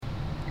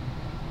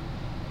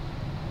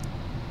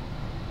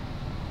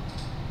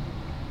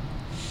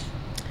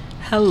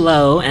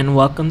Hello, and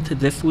welcome to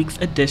this week's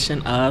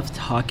edition of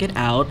Talk It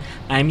Out.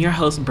 I'm your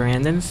host,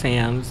 Brandon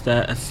Sams,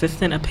 the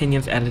Assistant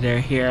Opinions Editor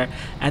here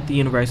at the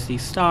University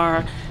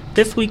Star.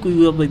 This week we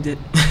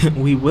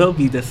will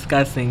be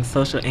discussing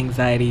social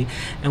anxiety,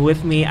 and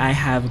with me I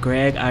have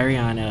Greg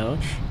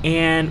Ariano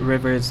and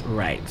Rivers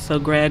Wright. So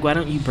Greg, why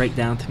don't you break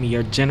down to me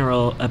your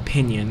general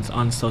opinions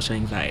on social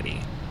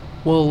anxiety?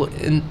 Well,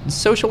 in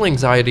social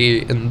anxiety,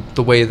 in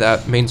the way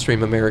that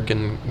mainstream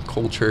American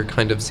culture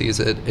kind of sees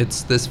it,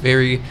 it's this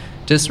very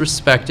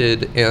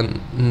disrespected and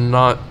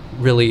not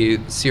really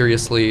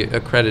seriously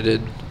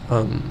accredited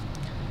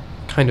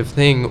kind of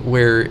thing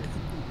where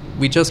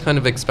we just kind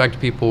of expect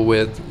people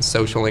with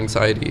social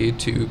anxiety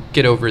to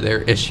get over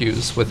their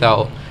issues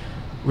without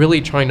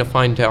really trying to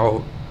find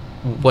out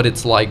what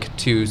it's like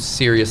to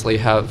seriously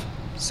have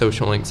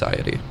social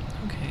anxiety.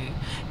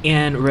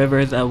 And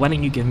Rivers, why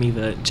don't you give me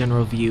the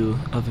general view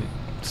of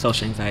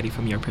social anxiety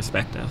from your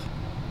perspective?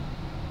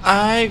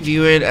 I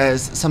view it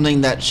as something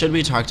that should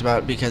be talked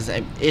about because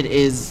it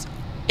is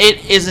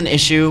an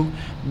issue,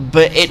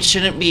 but it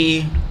shouldn't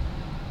be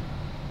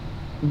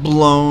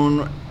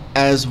blown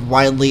as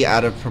widely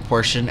out of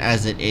proportion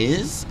as it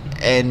is.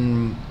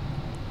 And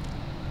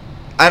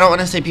I don't want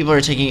to say people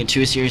are taking it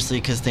too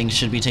seriously because things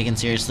should be taken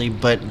seriously,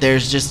 but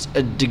there's just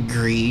a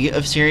degree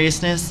of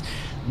seriousness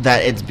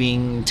that it's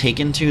being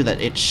taken to that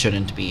it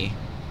shouldn't be.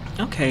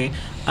 Okay.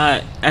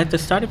 At the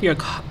start of your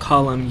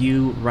column,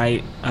 you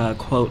write,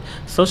 quote,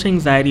 social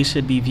anxiety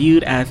should be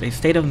viewed as a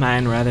state of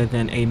mind rather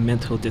than a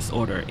mental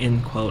disorder,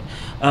 end quote.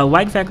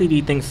 Why exactly do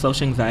you think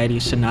social anxiety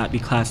should not be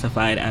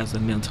classified as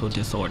a mental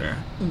disorder?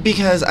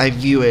 Because I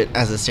view it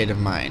as a state of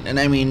mind. And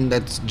I mean,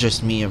 that's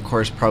just me, of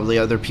course. Probably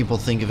other people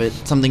think of it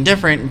something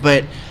different,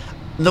 but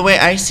the way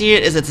I see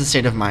it is it's a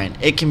state of mind.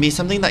 It can be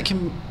something that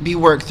can be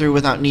worked through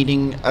without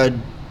needing a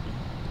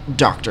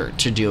doctor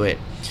to do it.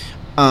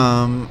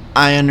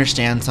 I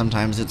understand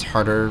sometimes it's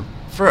harder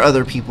for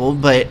other people,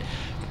 but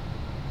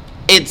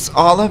it's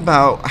all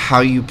about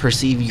how you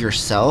perceive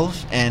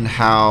yourself and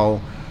how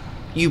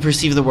you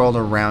perceive the world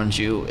around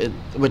you,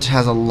 which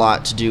has a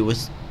lot to do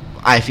with,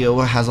 I feel,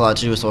 has a lot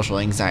to do with social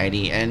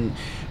anxiety. And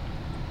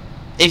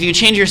if you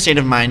change your state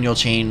of mind, you'll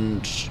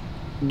change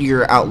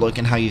your outlook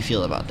and how you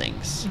feel about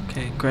things.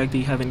 Okay, Greg, do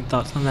you have any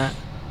thoughts on that?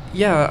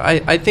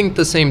 Yeah, I think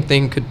the same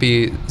thing could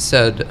be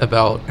said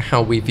about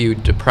how we view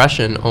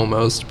depression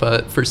almost,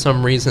 but for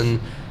some reason,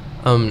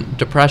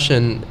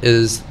 depression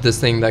is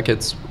this thing that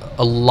gets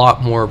a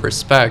lot more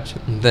respect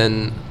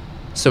than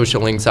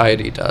social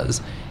anxiety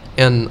does.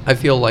 And I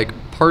feel like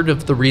part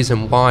of the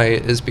reason why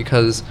is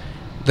because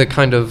the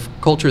kind of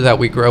culture that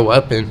we grow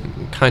up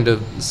in kind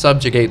of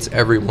subjugates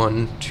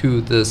everyone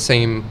to the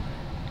same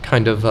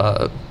kind of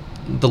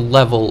the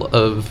level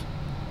of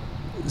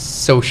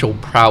social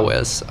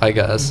prowess, I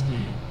guess.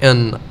 Mm-hmm.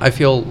 And I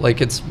feel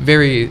like it's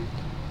very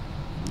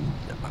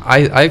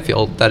I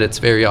feel that it's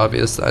very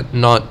obvious that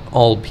not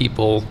all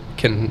people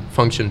can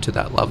function to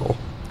that level.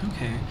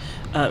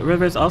 Okay.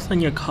 Rivers, also in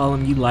your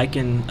column you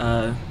liken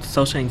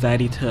social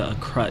anxiety to a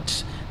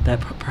crutch that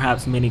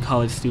perhaps many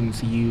college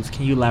students use.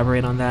 Can you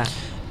elaborate on that?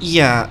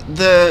 Yeah,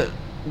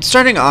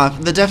 starting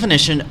off, the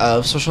definition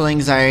of social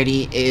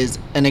anxiety is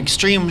an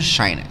extreme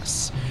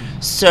shyness.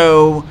 Mm-hmm.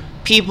 So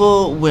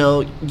people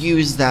will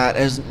use that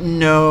as,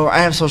 no, I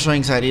have social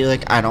anxiety,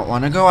 like I don't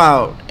want to go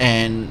out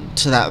and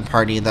to that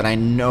party that I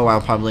know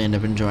I'll probably end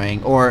up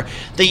enjoying. Or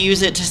they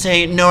use it to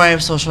say, no, I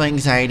have social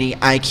anxiety,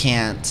 I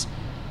can't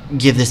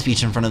give this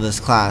speech in front of this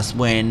class.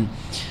 And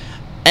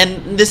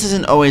this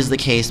isn't always the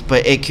case,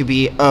 but it could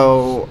be, they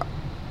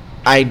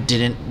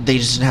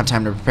just didn't have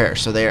time to prepare.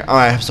 So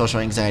I have social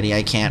anxiety,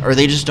 I can't. Or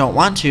they just don't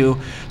want to,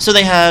 so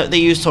they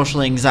use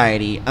social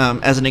anxiety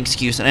as an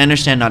excuse. And I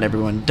understand not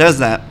everyone does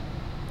that.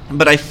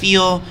 But I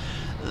feel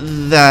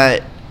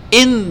that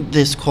in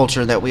this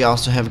culture that we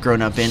also have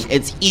grown up in,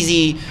 it's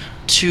easy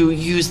to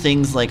use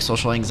things like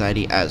social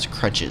anxiety as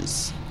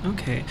crutches.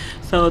 Okay.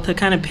 So to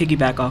kind of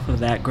piggyback off of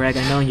that, Greg,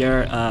 I know in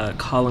your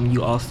column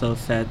you also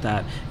said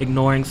that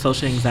ignoring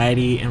social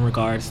anxiety in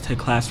regards to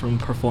classroom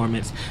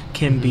performance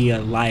can be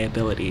a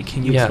liability.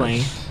 Can you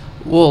explain?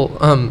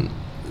 Well,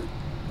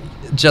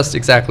 just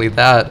exactly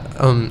that.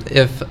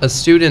 If a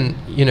student,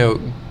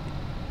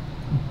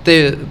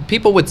 the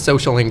people with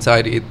social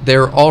anxiety,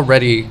 they're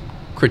already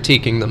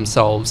critiquing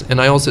themselves. And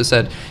I also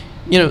said,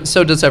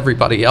 so does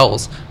everybody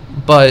else.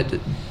 But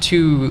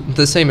to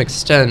the same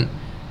extent,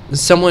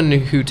 someone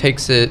who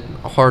takes it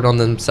hard on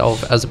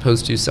themselves as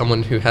opposed to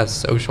someone who has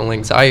social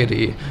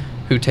anxiety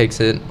who takes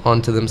it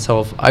onto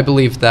themselves, I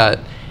believe that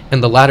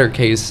in the latter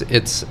case,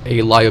 it's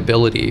a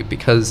liability,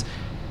 because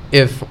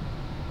if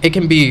it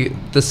can be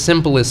the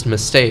simplest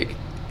mistake,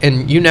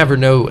 and you never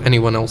know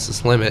anyone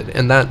else's limit,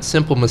 and that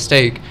simple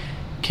mistake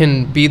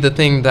can be the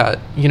thing that,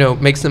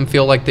 makes them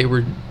feel like they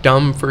were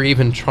dumb for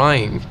even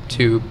trying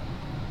to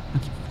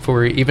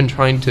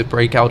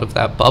break out of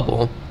that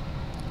bubble.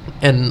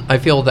 And I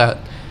feel that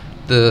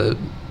the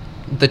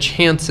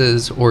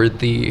chances or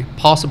the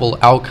possible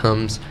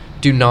outcomes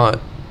do not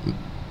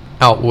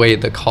outweigh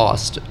the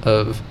cost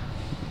of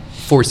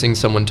forcing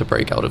someone to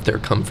break out of their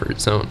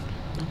comfort zone.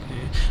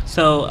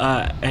 So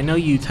I know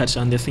you touched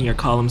on this in your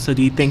column. So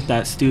do you think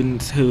that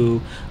students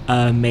who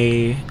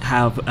may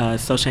have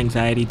social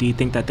anxiety, do you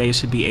think that they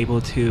should be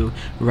able to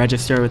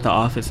register with the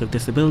Office of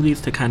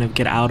Disabilities to kind of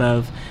get out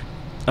of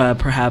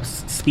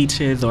perhaps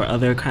speeches or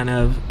other kind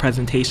of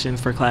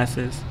presentations for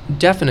classes?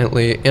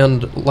 Definitely.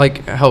 And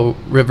like how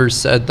Rivers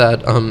said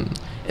that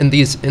in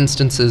these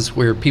instances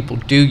where people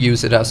do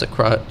use it as a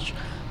crutch,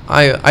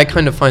 I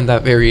kind of find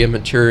that very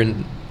immature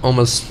and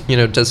almost,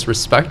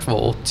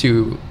 disrespectful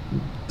to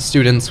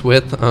students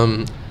with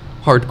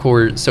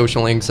hardcore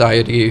social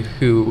anxiety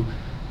who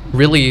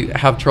really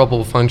have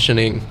trouble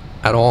functioning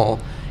at all.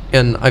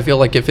 And I feel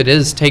like if it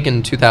is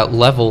taken to that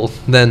level,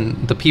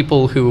 then the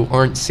people who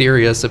aren't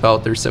serious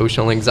about their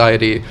social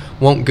anxiety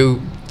won't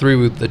go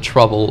through the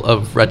trouble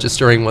of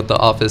registering with the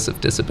Office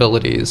of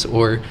Disabilities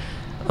or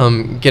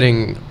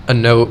getting a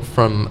note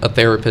from a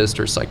therapist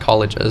or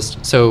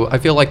psychologist. So I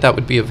feel like that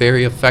would be a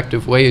very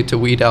effective way to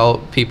weed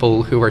out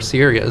people who are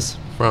serious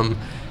from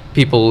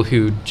people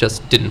who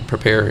just didn't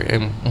prepare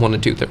and want to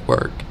do their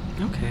work.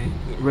 Okay.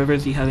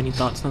 Rivers, do you have any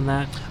thoughts on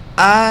that?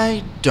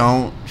 I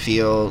don't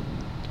feel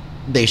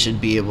they should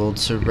be able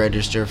to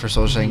register for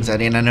social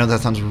anxiety, and I know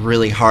that sounds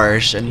really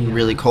harsh and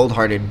really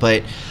cold-hearted,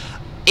 but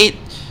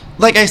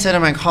like I said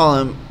in my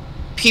column,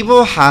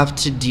 people have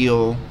to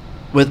deal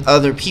with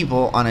other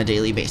people on a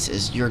daily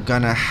basis. You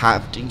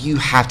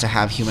have to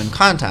have human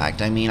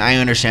contact. I mean, I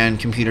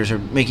understand computers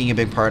are taking a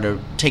big part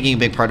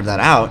of that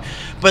out,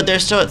 but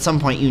there's still at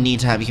some point you need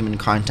to have human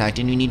contact,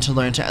 and you need to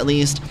learn to at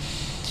least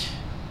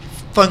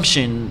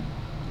function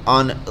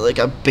on like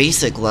a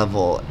basic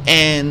level,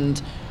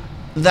 and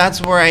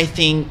that's where I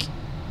think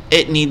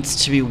it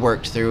needs to be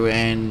worked through.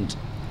 And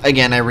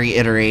again, I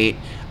reiterate,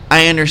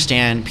 I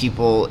understand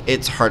people,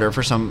 it's harder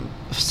for some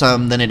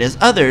than it is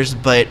others,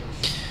 but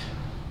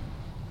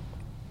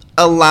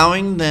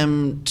allowing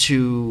them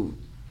to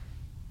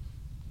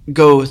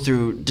go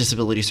through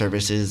disability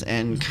services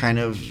and kind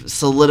of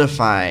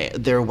solidify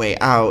their way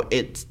out,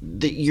 it's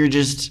that you're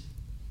just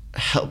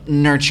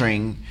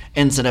nurturing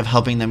instead of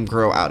helping them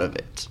grow out of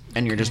it,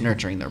 and you're just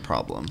nurturing their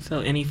problem.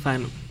 So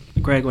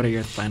Greg, what are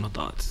your final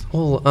thoughts?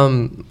 Well,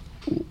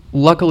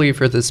 luckily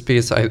for this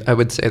piece, I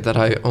would say that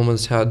I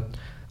almost had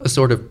a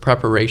sort of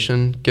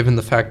preparation, given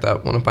the fact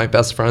that one of my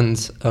best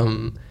friends,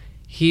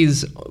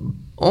 he's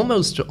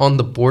almost on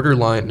the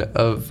borderline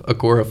of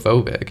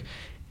agoraphobic.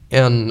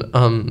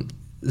 And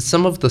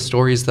some of the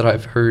stories that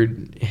I've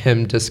heard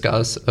him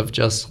discuss of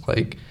just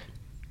like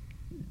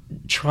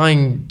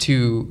trying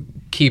to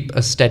keep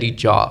a steady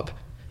job,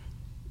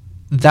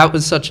 that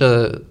was such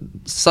a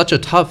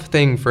tough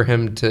thing for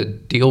him to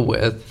deal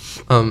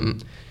with.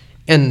 And,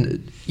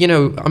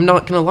 I'm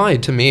not going to lie,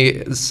 to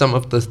me, some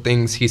of the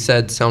things he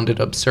said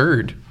sounded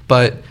absurd,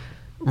 but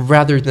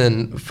rather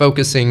than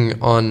focusing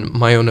on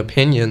my own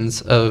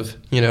opinions of,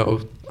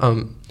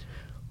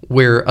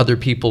 where other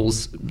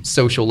people's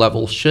social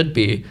level should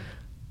be,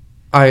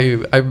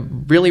 I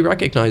really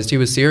recognized he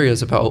was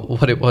serious about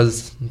what it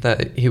was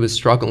that he was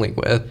struggling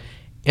with.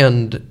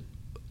 And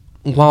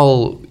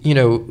while,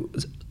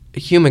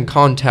 human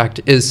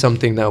contact is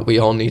something that we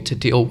all need to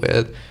deal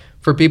with,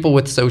 for people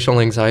with social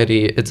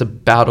anxiety, it's a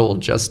battle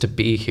just to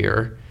be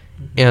here.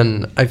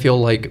 And I feel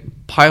like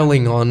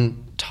piling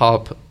on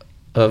top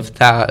of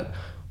that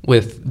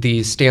with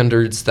the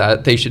standards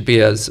that they should be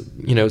as,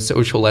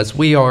 social as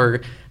we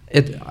are,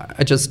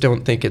 I just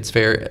don't think it's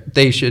fair.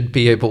 They should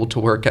be able to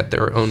work at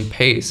their own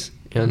pace,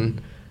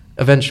 and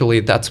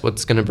eventually that's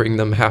what's going to bring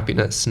them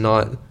happiness,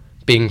 not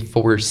being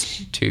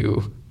forced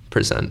to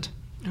present.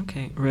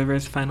 Okay,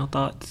 Rivers, final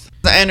thoughts?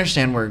 I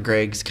understand where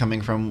Greg's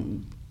coming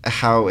from,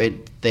 how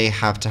they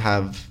have to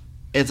have,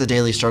 it's a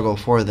daily struggle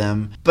for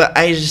them, but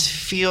I just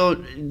feel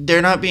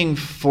they're not being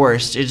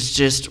forced. It's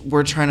just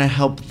we're trying to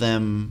help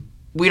them.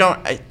 They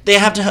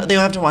have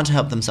to want to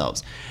help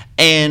themselves.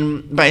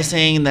 And by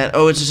saying that,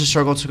 it's just a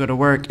struggle to go to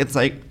work, it's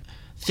like,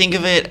 think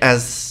of it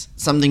as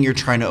something you're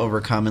trying to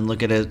overcome and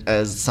look at it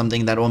as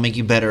something that will make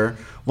you better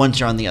once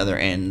you're on the other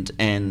end,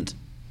 and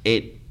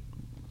it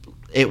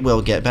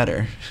will get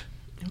better.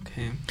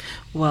 Okay.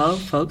 Well,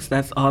 folks,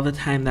 that's all the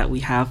time that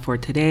we have for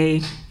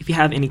today. If you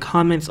have any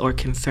comments or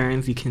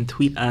concerns, you can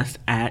tweet us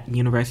at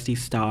University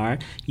Star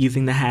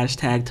using the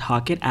hashtag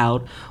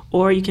 #TalkItOut,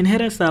 or you can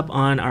hit us up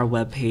on our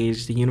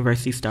webpage,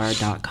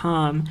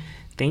 theuniversitystar.com.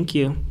 Thank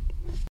you.